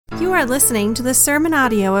You are listening to the sermon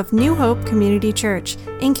audio of New Hope Community Church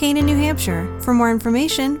in Canaan, New Hampshire. For more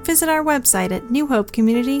information, visit our website at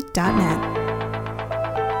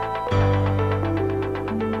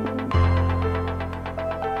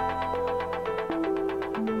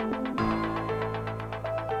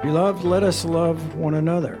Beloved, let us love one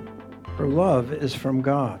another, for love is from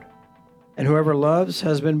God. And whoever loves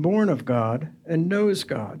has been born of God and knows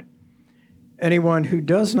God. Anyone who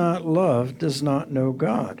does not love does not know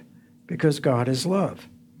God, because God is love.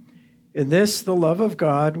 In this, the love of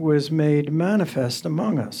God was made manifest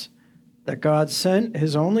among us, that God sent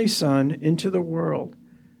his only Son into the world,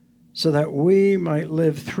 so that we might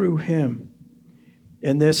live through him.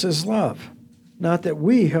 And this is love, not that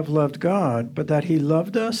we have loved God, but that he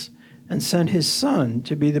loved us and sent his Son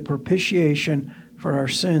to be the propitiation for our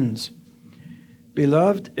sins.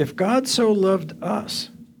 Beloved, if God so loved us,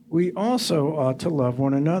 we also ought to love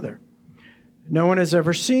one another. No one has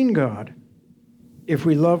ever seen God. If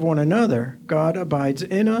we love one another, God abides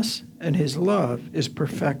in us, and his love is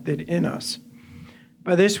perfected in us.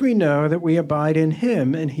 By this we know that we abide in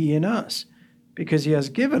him and he in us, because he has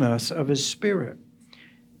given us of his Spirit.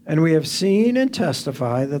 And we have seen and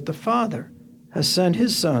testify that the Father has sent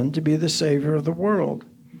his Son to be the Savior of the world.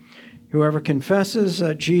 Whoever confesses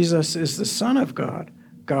that Jesus is the Son of God,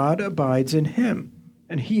 God abides in him,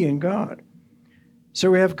 and he in God.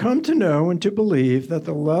 So we have come to know and to believe that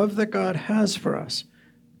the love that God has for us,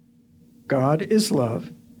 God is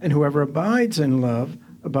love, and whoever abides in love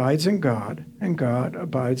abides in God, and God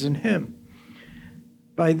abides in him.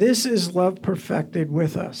 By this is love perfected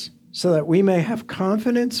with us, so that we may have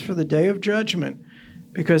confidence for the day of judgment,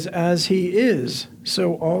 because as he is,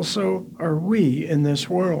 so also are we in this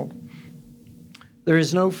world. There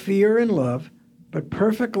is no fear in love, but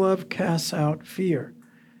perfect love casts out fear.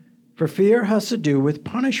 For fear has to do with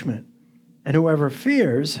punishment, and whoever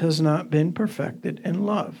fears has not been perfected in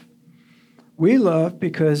love. We love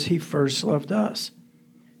because he first loved us.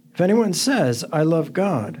 If anyone says, I love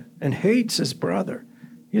God, and hates his brother,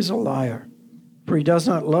 he is a liar. For he does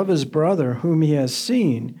not love his brother whom he has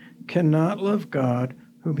seen, cannot love God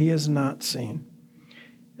whom he has not seen.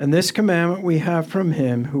 And this commandment we have from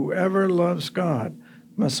him, whoever loves God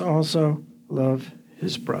must also love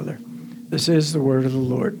his brother. This is the word of the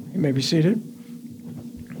Lord. You may be seated.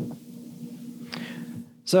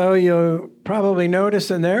 So you'll probably notice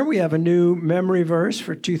in there we have a new memory verse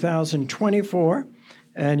for 2024,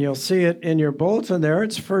 and you'll see it in your bulletin there.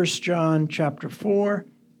 It's 1 John chapter 4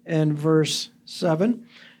 and verse 7.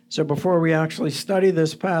 So before we actually study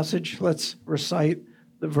this passage, let's recite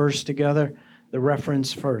the verse together, the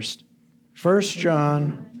reference first. 1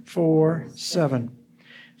 John 4:7.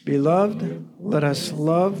 Beloved, let us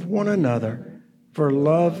love one another, for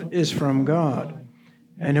love is from God,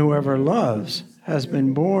 and whoever loves has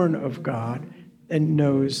been born of God and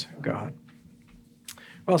knows God.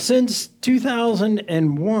 Well, since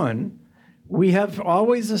 2001, we have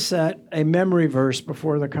always set a memory verse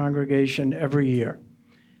before the congregation every year.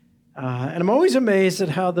 And I'm always amazed at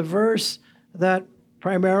how the verse that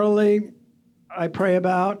primarily I pray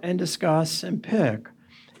about and discuss and pick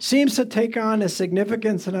seems to take on a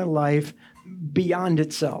significance in a life beyond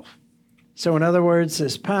itself. So in other words,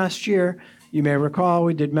 this past year, you may recall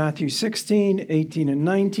we did Matthew 16, 18, and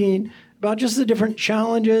 19, about just the different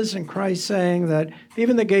challenges and Christ saying that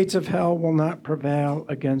even the gates of hell will not prevail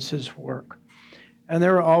against his work. And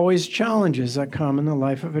there are always challenges that come in the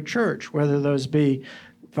life of a church, whether those be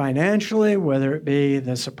financially, whether it be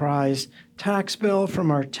the surprise tax bill from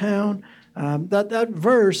our town. That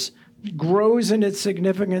verse grows in its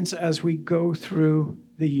significance as we go through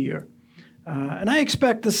the year. And I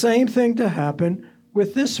expect the same thing to happen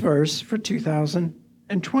with this verse for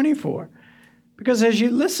 2024. Because as you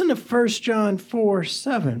listen to 1 John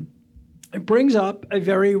 4:7, it brings up a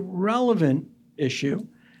very relevant issue,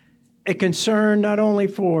 a concern not only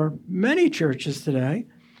for many churches today,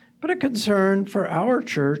 but a concern for our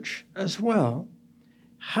church as well.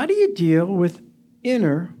 How do you deal with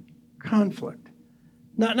inner conflict?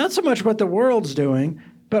 Not so much what the world's doing,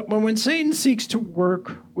 but when Satan seeks to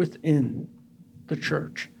work within the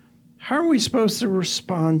church. How are we supposed to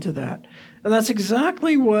respond to that? And that's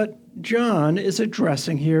exactly what John is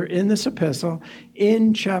addressing here in this epistle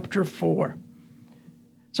in chapter 4.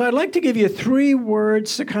 So I'd like to give you 3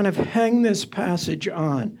 words to kind of hang this passage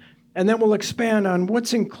on, and then we'll expand on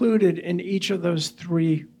what's included in each of those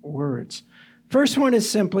 3 words. First one is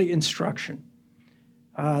simply instruction.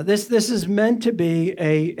 This is meant to be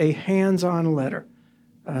a hands-on letter,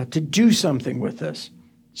 to do something with this.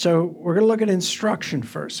 So we're going to look at instruction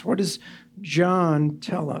first. What does John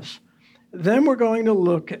tell us? Then we're going to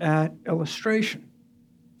look at illustration.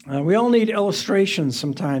 We all need illustrations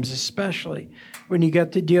sometimes, especially when you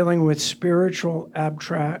get to dealing with spiritual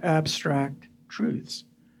abstract truths.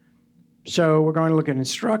 So we're going to look at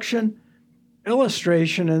instruction,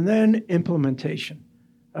 illustration, and then implementation.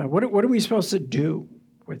 What are we supposed to do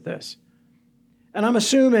with this? And I'm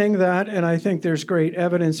assuming that, and I think there's great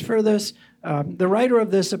evidence for this, the writer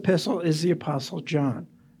of this epistle is the Apostle John.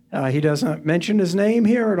 He doesn't mention his name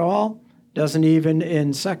here at all, doesn't even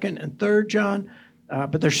in 2nd and 3rd John,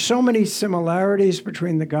 but there's so many similarities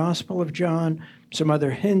between the Gospel of John, some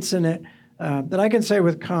other hints in it, that I can say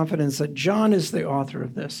with confidence that John is the author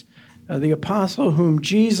of this, the apostle whom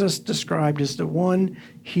Jesus described as the one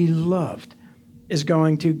he loved, is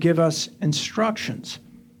going to give us instructions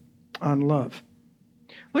on love.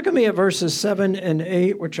 Look at me at verses 7 and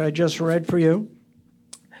 8, which I just read for you.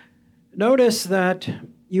 Notice that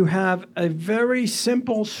you have a very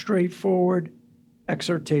simple, straightforward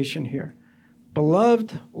exhortation here.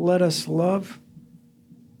 Beloved, let us love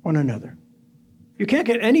one another. You can't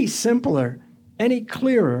get any simpler, any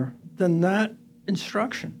clearer than that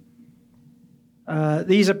instruction.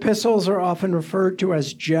 These epistles are often referred to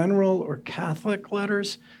as general or Catholic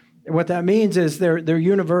letters. And what that means is they're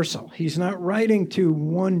universal. He's not writing to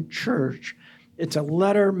one church. It's a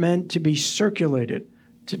letter meant to be circulated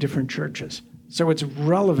to different churches. So it's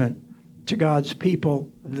relevant to God's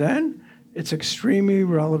people then. It's extremely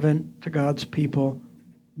relevant to God's people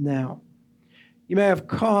now. You may have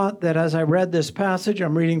caught that as I read this passage,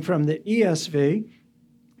 I'm reading from the ESV,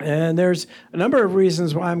 and there's a number of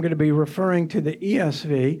reasons why I'm going to be referring to the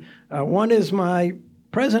ESV. One is my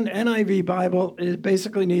present NIV Bible, it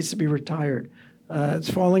basically needs to be retired. It's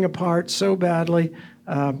falling apart so badly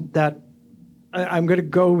that I'm going to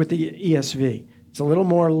go with the ESV. It's a little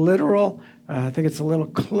more literal. I think it's a little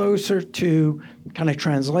closer to kind of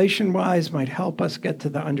translation-wise, might help us get to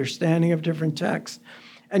the understanding of different texts.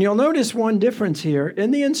 And you'll notice one difference here.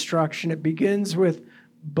 In the instruction, it begins with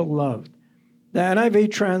beloved. The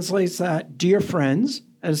NIV translates that dear friends,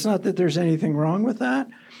 and it's not that there's anything wrong with that,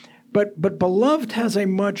 but beloved has a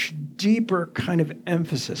much deeper kind of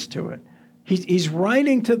emphasis to it. He's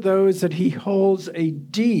writing to those that he holds a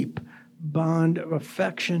deep bond of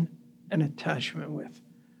affection and attachment with.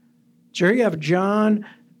 So here you have John,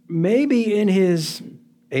 maybe in his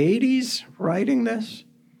 80s, writing this,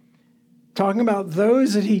 talking about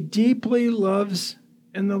those that he deeply loves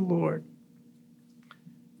in the Lord.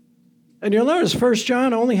 And you'll notice 1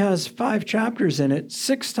 John only has 5 chapters in it.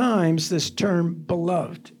 6 times this term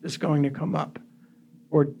beloved is going to come up,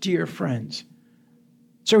 or dear friends.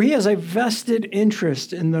 So he has a vested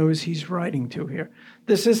interest in those he's writing to here.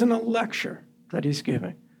 This isn't a lecture that he's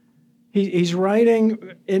giving. He's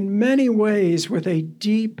writing in many ways with a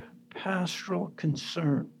deep pastoral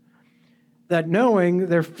concern, that knowing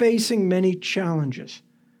they're facing many challenges.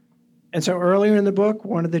 And so earlier in the book,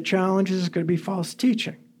 one of the challenges is going to be false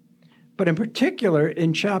teaching. But in particular,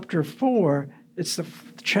 in chapter 4, it's the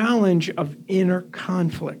challenge of inner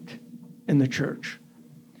conflict in the church.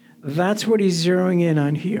 That's what he's zeroing in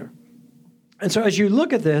on here. And so as you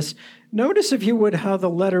look at this, notice, if you would, how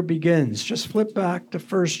the letter begins. Just flip back to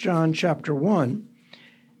 1 John chapter 1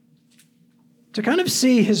 to kind of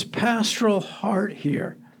see his pastoral heart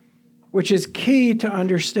here, which is key to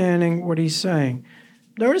understanding what he's saying.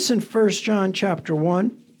 Notice in 1 John chapter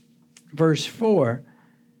 1, verse 4,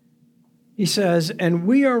 he says, and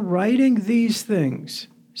we are writing these things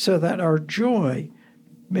so that our joy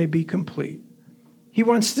may be complete. He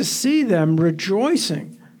wants to see them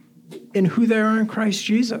rejoicing in who they are in Christ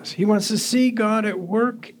Jesus. He wants to see God at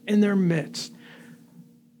work in their midst.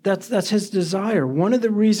 That's his desire. One of the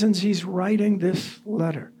reasons he's writing this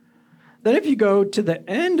letter. Then if you go to the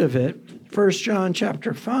end of it, 1 John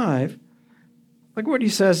chapter 5, look what he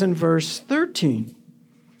says in verse 13.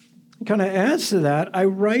 He kind of adds to that, I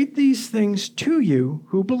write these things to you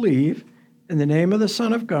who believe in the name of the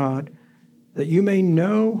Son of God, that you may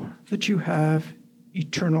know that you have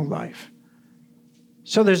eternal life.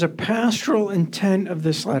 So there's a pastoral intent of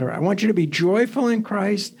this letter. I want you to be joyful in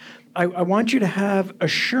Christ. I want you to have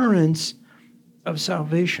assurance of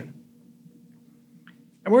salvation.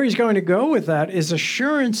 And where he's going to go with that is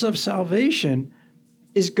assurance of salvation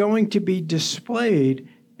is going to be displayed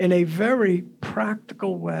in a very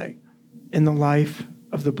practical way in the life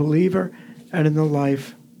of the believer and in the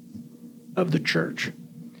life of the church.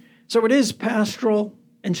 So it is pastoral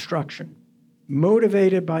instruction,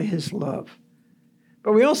 motivated by his love.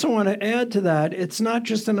 But we also want to add to that, it's not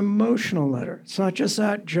just an emotional letter. It's not just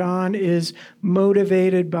that John is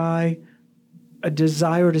motivated by a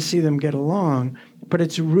desire to see them get along, but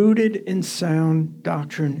it's rooted in sound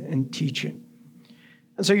doctrine and teaching.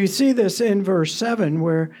 And And so you see this in verse 7,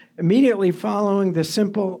 where immediately following the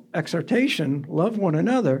simple exhortation, love one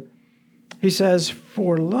another, he says,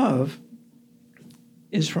 for love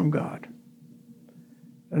is from God.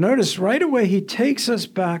 And notice right away he takes us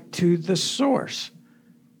back to the source.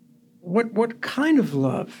 What kind of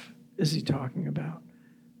love is he talking about?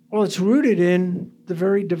 Well, it's rooted in the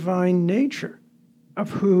very divine nature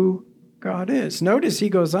of who God is. Notice he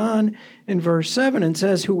goes on in verse 7 and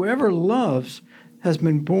says, whoever loves has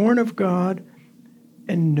been born of God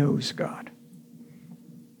and knows God.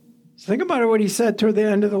 So think about what he said toward the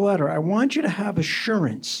end of the letter. I want you to have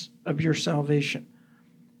assurance of your salvation.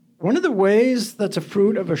 One of the ways that's a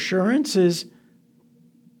fruit of assurance is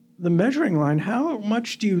the measuring line. How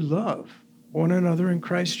much do you love one another in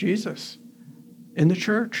Christ Jesus in the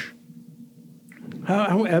church?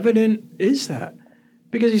 How evident is that?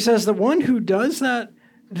 Because he says the one who does that,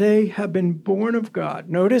 they have been born of God.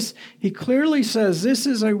 Notice he clearly says this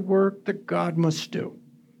is a work that God must do.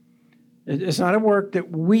 It's not a work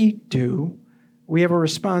that we do. We have a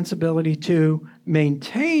responsibility to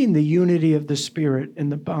maintain the unity of the Spirit in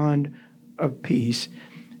the bond of peace.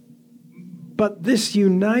 But this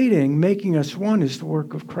uniting, making us one, is the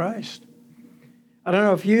work of Christ. I don't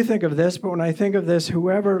know if you think of this, but when I think of this,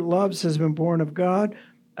 whoever loves has been born of God,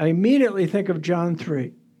 I immediately think of John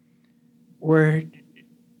 3, where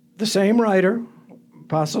the same writer,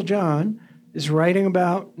 Apostle John, is writing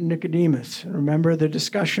about Nicodemus. And remember the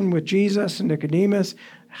discussion with Jesus and Nicodemus.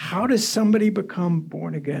 How does somebody become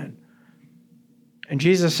born again? And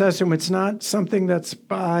Jesus says to him, it's not something that's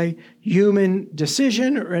by human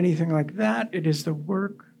decision or anything like that. It is the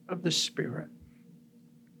work of the Spirit.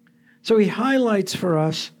 So he highlights for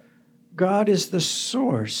us, God is the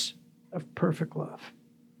source of perfect love.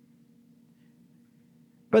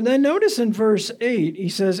 But then notice in verse 8, he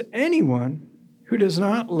says, anyone who does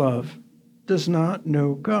not love does not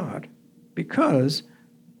know God, because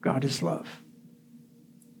God is love.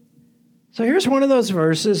 So here's one of those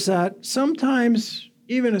verses that sometimes,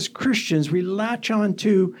 even as Christians, we latch on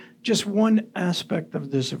to just one aspect of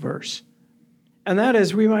this verse. And that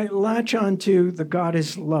is, we might latch on to the God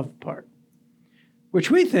is love part, which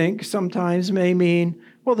we think sometimes may mean,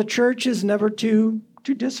 well, the church is never to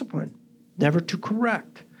discipline, never to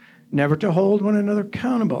correct, never to hold one another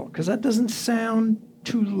accountable, because that doesn't sound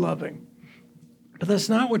too loving. But that's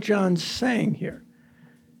not what John's saying here.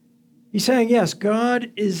 He's saying, yes,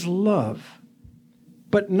 God is love,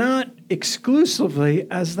 but not exclusively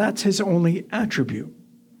as that's his only attribute.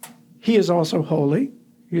 He is also holy.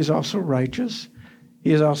 He is also righteous.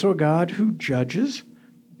 He is also a God who judges,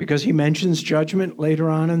 because he mentions judgment later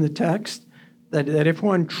on in the text, that if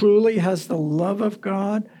one truly has the love of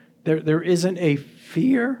God, there isn't a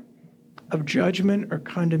fear of judgment or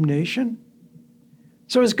condemnation.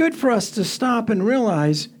 So it's good for us to stop and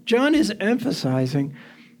realize John is emphasizing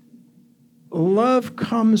love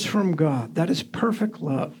comes from God. That is perfect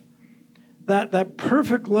love. That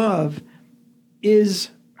perfect love is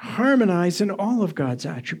harmonized in all of God's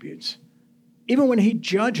attributes. Even when he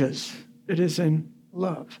judges, it is in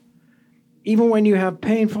love. Even when you have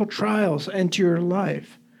painful trials enter your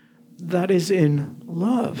life, that is in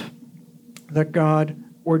love, that God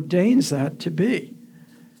ordains that to be.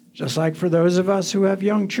 Just like for those of us who have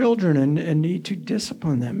young children and need to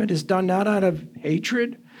discipline them, it is done not out of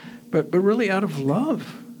hatred, but really out of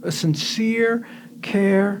love, a sincere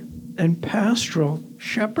care and pastoral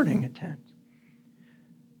shepherding intent.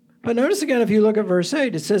 But notice again, if you look at verse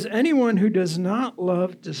 8, it says, anyone who does not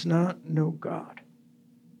love does not know God.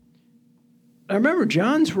 Now remember,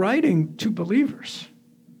 John's writing to believers.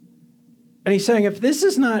 And he's saying, if this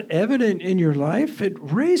is not evident in your life, it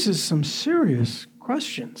raises some serious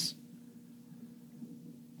questions.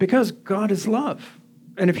 Because God is love.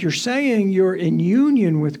 And if you're saying you're in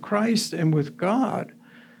union with Christ and with God,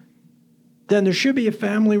 then there should be a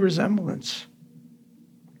family resemblance.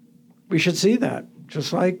 We should see that.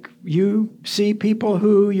 Just like you see people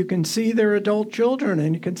who you can see their adult children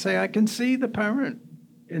and you can say, I can see the parent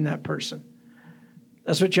in that person.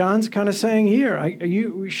 That's what John's kind of saying here.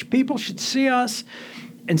 People should see us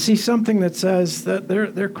and see something that says that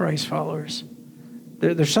they're Christ followers.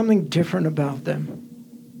 There's something different about them.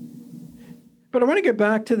 But I want to get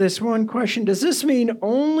back to this one question. Does this mean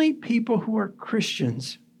only people who are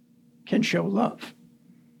Christians can show love?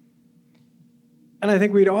 And I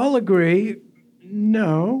think we'd all agree,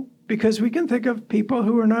 no, because we can think of people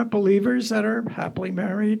who are not believers that are happily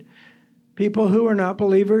married, people who are not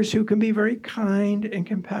believers who can be very kind and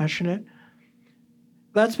compassionate.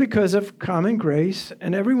 That's because of common grace,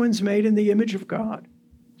 and everyone's made in the image of God.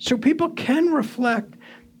 So people can reflect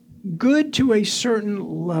good to a certain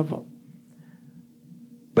level.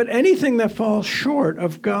 But anything that falls short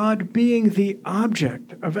of God being the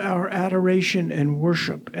object of our adoration and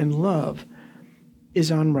worship and love is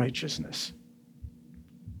unrighteousness.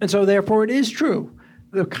 And so therefore it is true.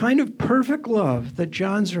 The kind of perfect love that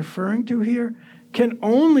John's referring to here can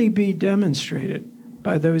only be demonstrated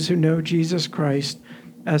by those who know Jesus Christ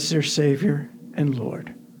as their Savior and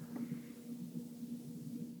Lord.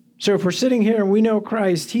 So if we're sitting here and we know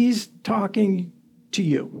Christ, he's talking to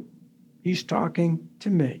you. He's talking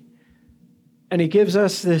to me. And he gives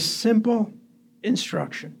us this simple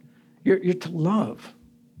instruction. You're to love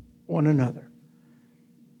one another.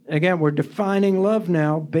 Again, we're defining love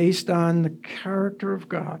now based on the character of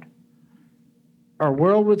God. Our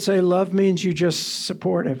world would say love means you just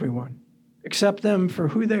support everyone, accept them for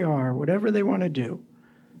who they are, whatever they want to do.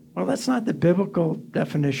 Well, that's not the biblical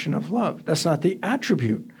definition of love. That's not the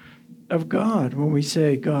attribute of God when we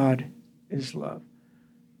say God is love.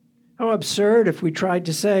 How absurd if we tried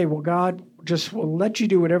to say, well, God just will let you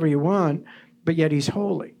do whatever you want, but yet he's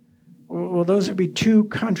holy. Well, those would be two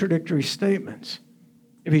contradictory statements.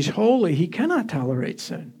 If he's holy, he cannot tolerate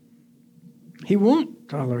sin. He won't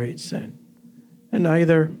tolerate sin, and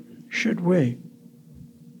neither should we.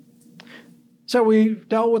 So we've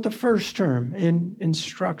dealt with the first term in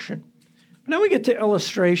instruction. Now we get to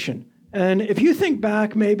illustration. And if you think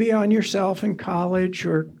back maybe on yourself in college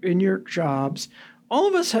or in your jobs, all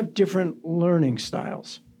of us have different learning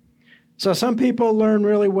styles. So some people learn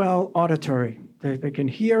really well auditory. They can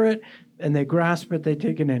hear it and they grasp it, they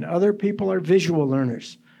take it in. Other people are visual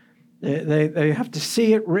learners. They have to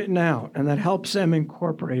see it written out, and that helps them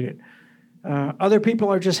incorporate it. Other people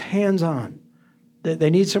are just hands-on. They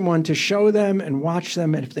need someone to show them and watch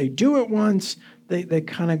them, and if they do it once, they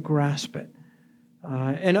kind of grasp it.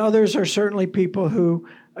 And others are certainly people who,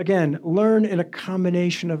 again, learn in a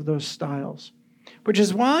combination of those styles, which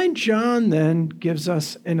is why John then gives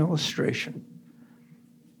us an illustration.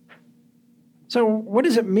 So what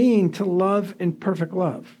does it mean to love in perfect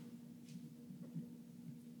love?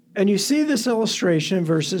 And you see this illustration in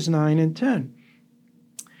verses 9 and 10.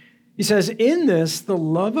 He says, in this, the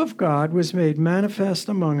love of God was made manifest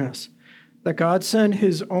among us, that God sent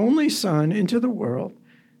his only Son into the world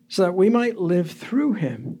so that we might live through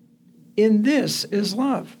him. In this is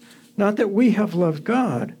love, not that we have loved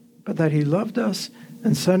God, but that he loved us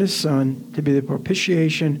and sent his Son to be the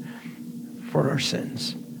propitiation for our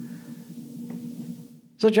sins.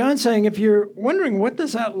 So John's saying, if you're wondering what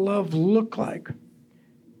does that love look like,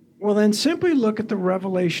 well, then simply look at the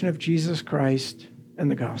revelation of Jesus Christ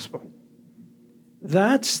and the gospel.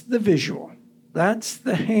 That's the visual. That's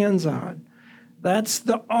the hands-on. That's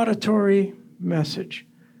the auditory message.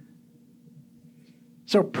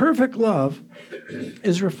 So perfect love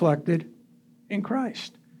is reflected in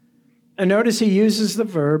Christ. And notice he uses the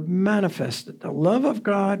verb manifested. The love of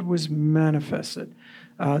God was manifested.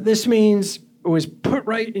 This means it was put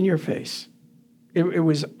right in your face. It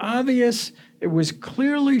was obvious. It was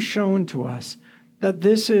clearly shown to us that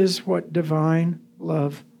this is what divine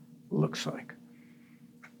love looks like.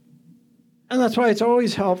 And that's why it's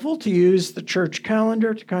always helpful to use the church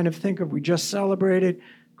calendar to kind of think of, we just celebrated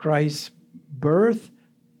Christ's birth,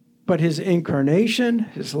 but his incarnation,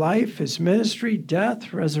 his life, his ministry,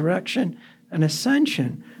 death, resurrection, and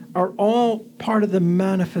ascension are all part of the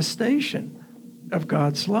manifestation of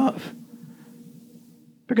God's love.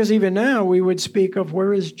 Because even now we would speak of,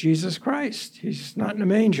 where is Jesus Christ? He's not in a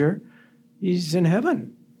manger. He's in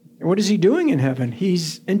heaven. And what is he doing in heaven?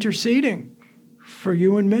 He's interceding for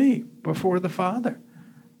you and me before the Father.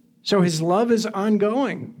 So his love is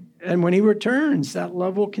ongoing. And when he returns, that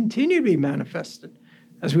love will continue to be manifested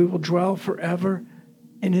as we will dwell forever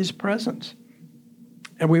in his presence.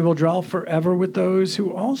 And we will dwell forever with those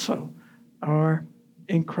who also are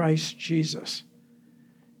in Christ Jesus.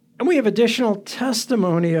 And we have additional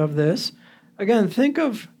testimony of this. Again, think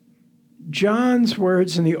of John's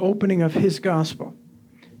words in the opening of his gospel,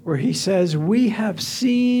 where he says, we have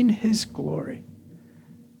seen his glory.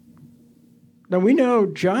 Now, we know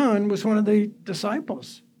John was one of the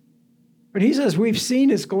disciples. But he says, we've seen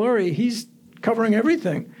his glory. He's covering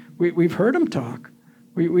everything. We've heard him talk.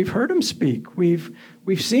 We've heard him speak. We've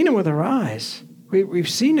seen him with our eyes. We've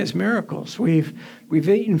seen his miracles. We've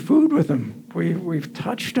eaten food with him. We've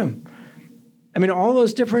touched him. I mean, all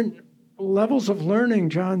those different levels of learning,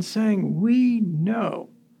 John's saying, we know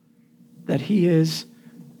that he is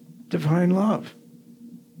divine love.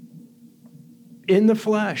 In the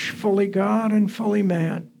flesh, fully God and fully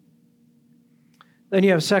man. Then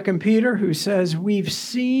you have 2 Peter, who says, we've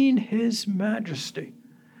seen his majesty.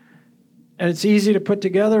 And it's easy to put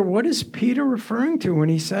together, what is Peter referring to when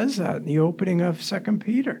he says that in the opening of 2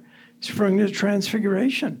 Peter? He's referring to the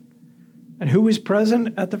transfiguration. And who was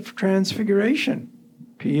present at the transfiguration?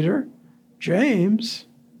 Peter, James,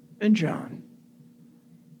 and John.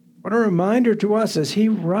 What a reminder to us as he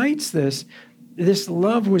writes this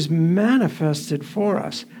love was manifested for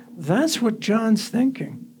us. That's what John's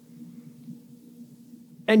thinking.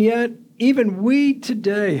 And yet, even we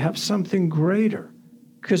today have something greater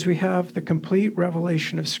because we have the complete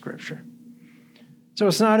revelation of Scripture. So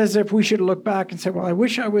it's not as if we should look back and say, well, I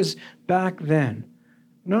wish I was back then.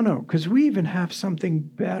 No, because we even have something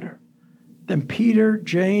better than Peter,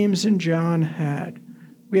 James, and John had.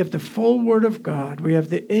 We have the full Word of God. We have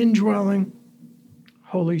the indwelling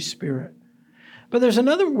Holy Spirit. But there's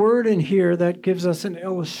another word in here that gives us an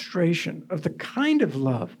illustration of the kind of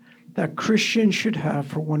love that Christians should have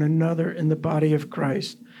for one another in the body of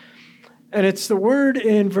Christ. And it's the word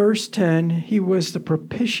in verse 10, he was the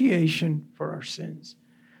propitiation for our sins.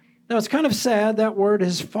 Now, it's kind of sad that word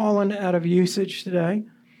has fallen out of usage today,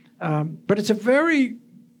 but it's a very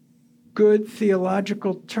good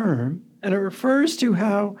theological term, and it refers to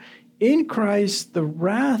how in Christ the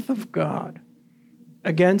wrath of God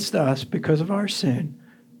against us because of our sin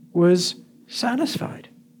was satisfied.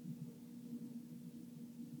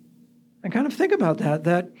 And kind of think about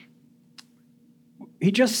that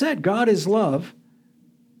he just said God is love,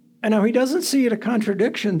 and now he doesn't see it a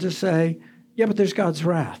contradiction to say, yeah, but there's God's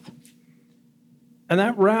wrath. And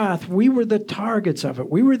that wrath, we were the targets of it.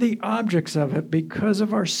 We were the objects of it because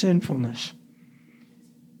of our sinfulness.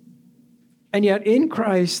 And yet in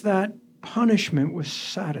Christ, that punishment was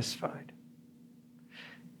satisfied.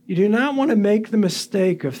 You do not want to make the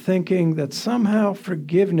mistake of thinking that somehow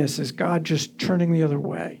forgiveness is God just turning the other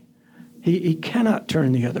way. He cannot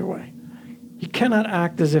turn the other way. He cannot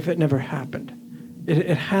act as if it never happened.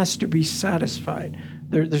 It has to be satisfied.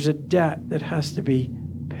 There's a debt that has to be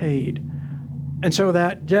paid. And so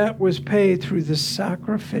that debt was paid through the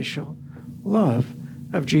sacrificial love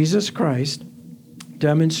of Jesus Christ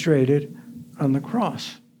demonstrated on the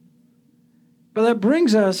cross. But that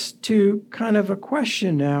brings us to kind of a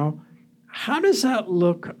question now. How does that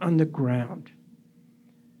look on the ground?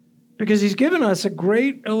 Because he's given us a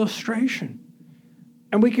great illustration.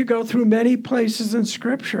 And we could go through many places in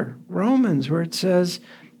Scripture, Romans, where it says,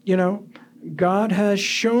 God has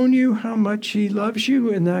shown you how much he loves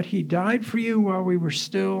you and that he died for you while we were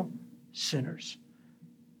still sinners.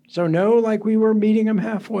 So no, like we were meeting him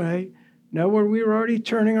halfway, no, where we were already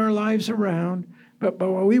turning our lives around, but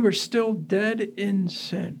while we were still dead in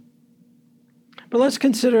sin. But let's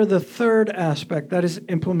consider the third aspect, that is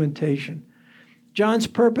implementation. John's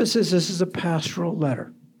purpose is this is a pastoral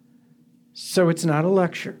letter. So it's not a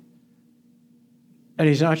lecture. And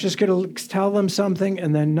he's not just going to tell them something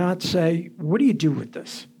and then not say, what do you do with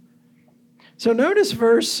this? So notice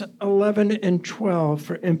verse 11 and 12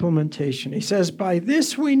 for implementation. He says, by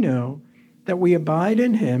this we know that we abide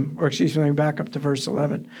in him, let me back up to verse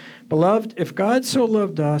 11. Beloved, if God so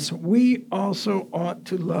loved us, we also ought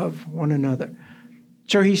to love one another.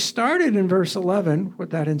 So he started in verse 11 with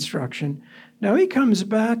that instruction. Now he comes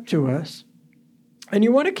back to us. And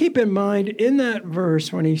you want to keep in mind in that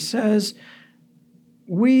verse when he says,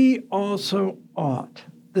 we also ought.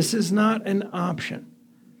 This is not an option.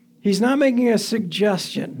 He's not making a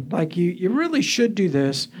suggestion, like you really should do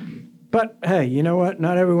this, but hey, you know what?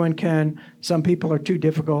 Not everyone can. Some people are too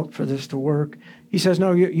difficult for this to work. He says,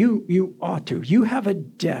 no, you ought to. You have a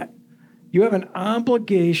debt. You have an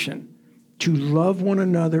obligation to love one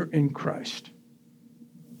another in Christ.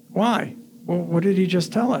 Why? Well, what did he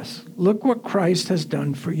just tell us? Look what Christ has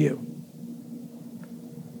done for you.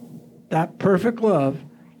 That perfect love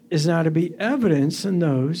is now to be evidence in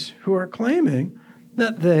those who are claiming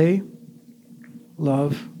that they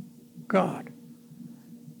love God.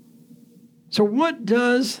 So what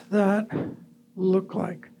does that look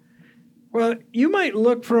like? Well, you might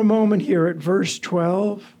look for a moment here at verse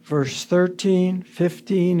 12, verse 13,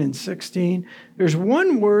 15, and 16. There's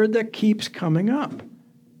one word that keeps coming up.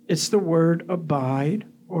 It's the word abide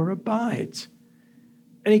or abides.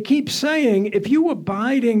 And he keeps saying, if you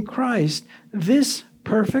abide in Christ, this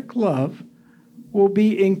perfect love will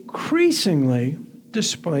be increasingly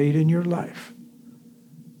displayed in your life.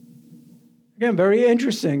 Again, very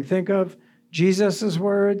interesting. Think of Jesus'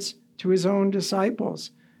 words to his own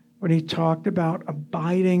disciples when he talked about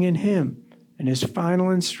abiding in him and his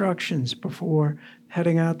final instructions before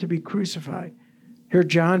heading out to be crucified. Here,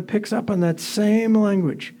 John picks up on that same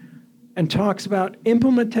language and talks about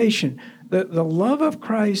implementation. The love of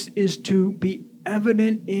Christ is to be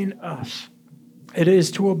evident in us. It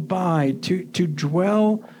is to abide, to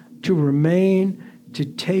dwell, to remain, to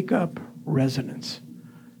take up residence.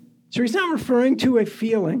 So he's not referring to a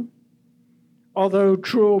feeling. Although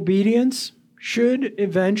true obedience should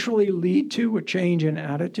eventually lead to a change in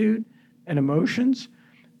attitude and emotions,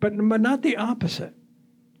 but not the opposite.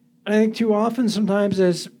 I think too often sometimes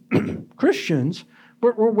as Christians,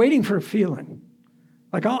 we're waiting for a feeling.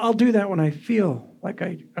 Like, I'll do that when I feel like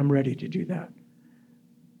I'm ready to do that.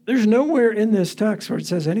 There's nowhere in this text where it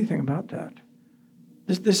says anything about that.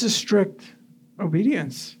 This is strict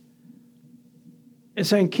obedience. It's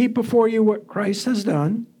saying, keep before you what Christ has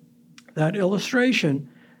done, that illustration,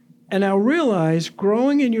 and now realize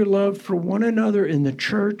growing in your love for one another in the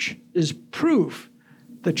church is proof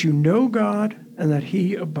that you know God and that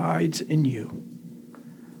he abides in you.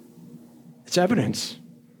 It's evidence.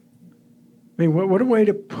 I mean, what a way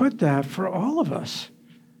to put that for all of us.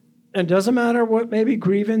 And it doesn't matter what maybe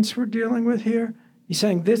grievance we're dealing with here. He's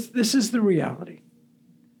saying this is the reality.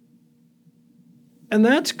 And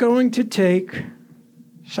that's going to take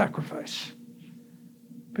sacrifice.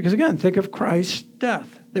 Because again, think of Christ's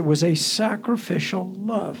death. There was a sacrificial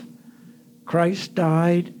love. Christ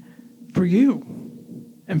died for you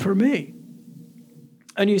and for me.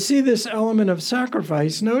 And you see this element of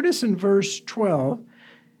sacrifice. Notice in verse 12,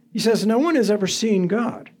 he says, no one has ever seen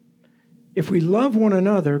God. If we love one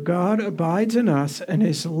another, God abides in us, and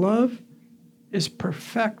his love is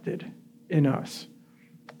perfected in us.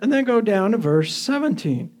 And then go down to verse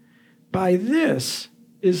 17. By this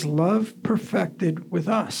is love perfected with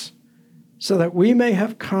us, so that we may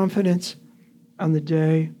have confidence on the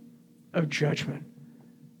day of judgment.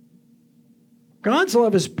 God's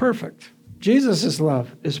love is perfect. Jesus'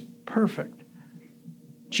 love is perfect.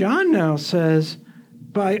 John now says,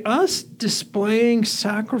 by us displaying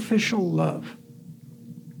sacrificial love,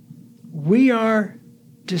 we are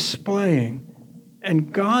displaying,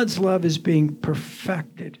 and God's love is being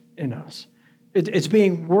perfected in us. It's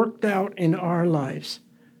being worked out in our lives.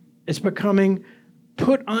 It's becoming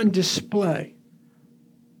put on display.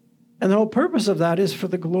 And the whole purpose of that is for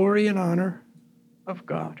the glory and honor of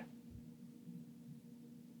God.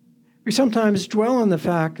 We sometimes dwell on the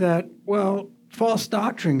fact that, well, false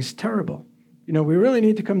doctrine is terrible. You know, we really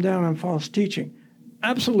need to come down on false teaching.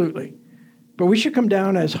 Absolutely. But we should come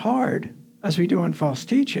down as hard as we do on false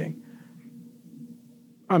teaching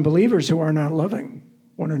on believers who are not loving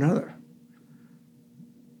one another.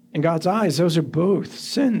 In God's eyes, those are both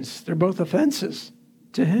sins. They're both offenses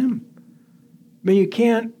to him. I mean, you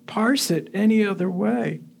can't parse it any other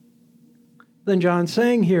way than John's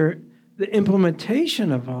saying here. The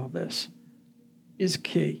implementation of all this is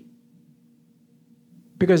key.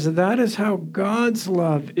 Because that is how God's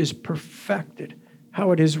love is perfected,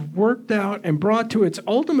 how it is worked out and brought to its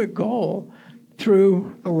ultimate goal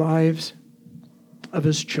through the lives of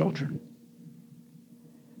his children.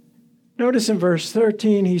 Notice in verse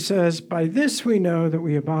 13, he says, by this we know that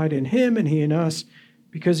we abide in him and he in us,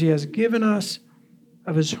 because he has given us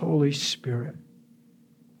of his Holy Spirit.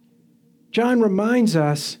 John reminds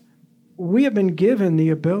us we have been given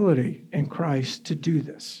the ability in Christ to do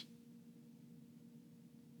this.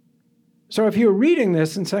 So if you're reading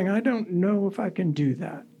this and saying, I don't know if I can do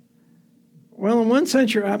that, well, in one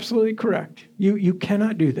sense, you're absolutely correct. You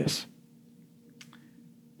cannot do this.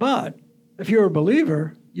 But if you're a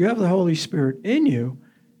believer, you have the Holy Spirit in you,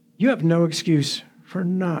 you have no excuse for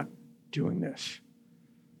not doing this.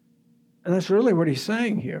 And that's really what he's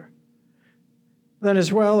saying here. Then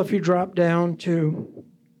as well, if you drop down to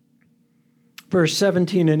verse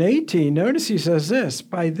 17 and 18, notice he says this,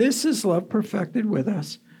 by this is love perfected with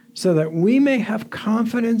us, so that we may have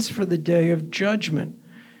confidence for the day of judgment.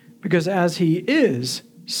 Because as he is,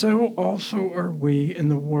 so also are we in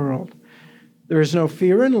the world. There is no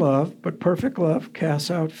fear in love, but perfect love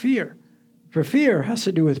casts out fear. For fear has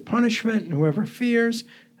to do with punishment, and whoever fears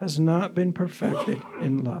has not been perfected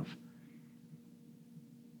in love.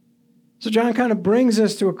 So John kind of brings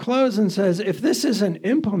us to a close and says, if this isn't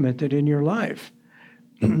implemented in your life,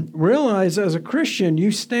 realize as a Christian,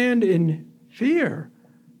 you stand in fear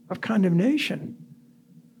of condemnation,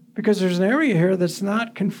 because there's an area here that's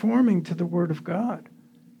not conforming to the Word of God.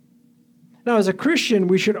 Now, as a Christian,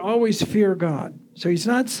 we should always fear God. So he's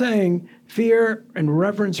not saying fear and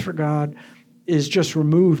reverence for God is just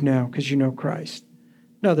removed now because you know Christ.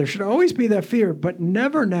 No, there should always be that fear, but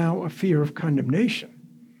never now a fear of condemnation.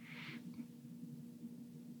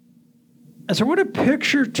 And so what a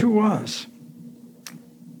picture to us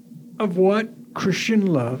of what Christian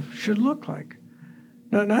love should look like.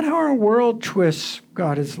 Not how our world twists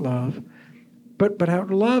God is love, but how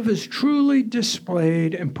love is truly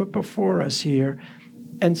displayed and put before us here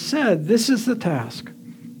and said, this is the task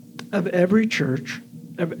of every church,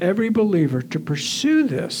 of every believer, to pursue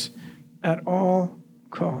this at all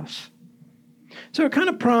costs. So it kind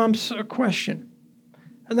of prompts a question.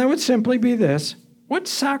 And that would simply be this: what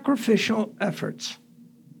sacrificial efforts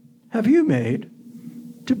have you made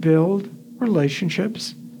to build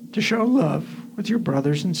relationships, to show love with your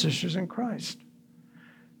brothers and sisters in Christ?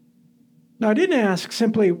 Now, I didn't ask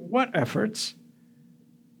simply what efforts,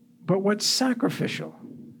 but what sacrificial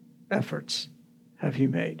efforts have you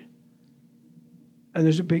made? And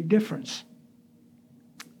there's a big difference.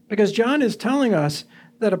 Because John is telling us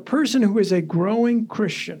that a person who is a growing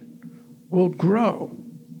Christian will grow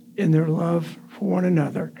in their love for one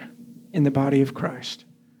another in the body of Christ.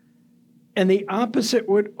 And the opposite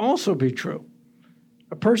would also be true.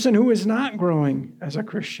 A person who is not growing as a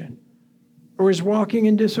Christian or is walking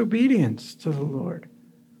in disobedience to the Lord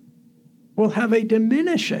will have a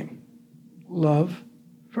diminishing love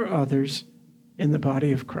for others in the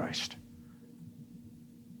body of Christ.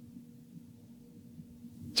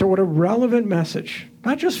 So what a relevant message,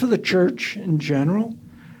 not just for the church in general,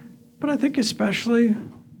 but I think especially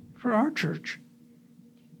for our church.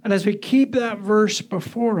 And as we keep that verse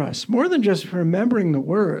before us, more than just remembering the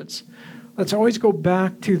words, let's always go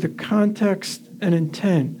back to the context and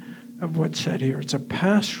intent of what's said here. It's a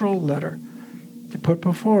pastoral letter to put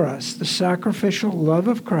before us the sacrificial love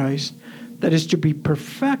of Christ that is to be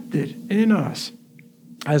perfected in us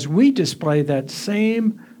as we display that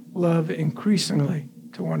same love increasingly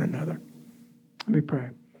to one another. Let me pray.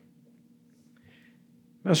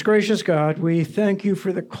 Most gracious God, we thank you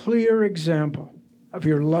for the clear example of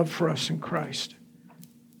your love for us in Christ.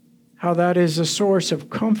 How that is a source of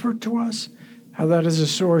comfort to us, how that is a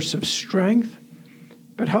source of strength,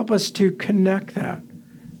 but help us to connect that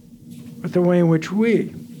with the way in which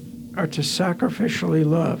we are to sacrificially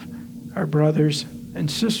love our brothers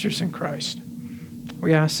and sisters in Christ.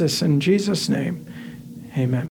 We ask this in Jesus' name. Amen.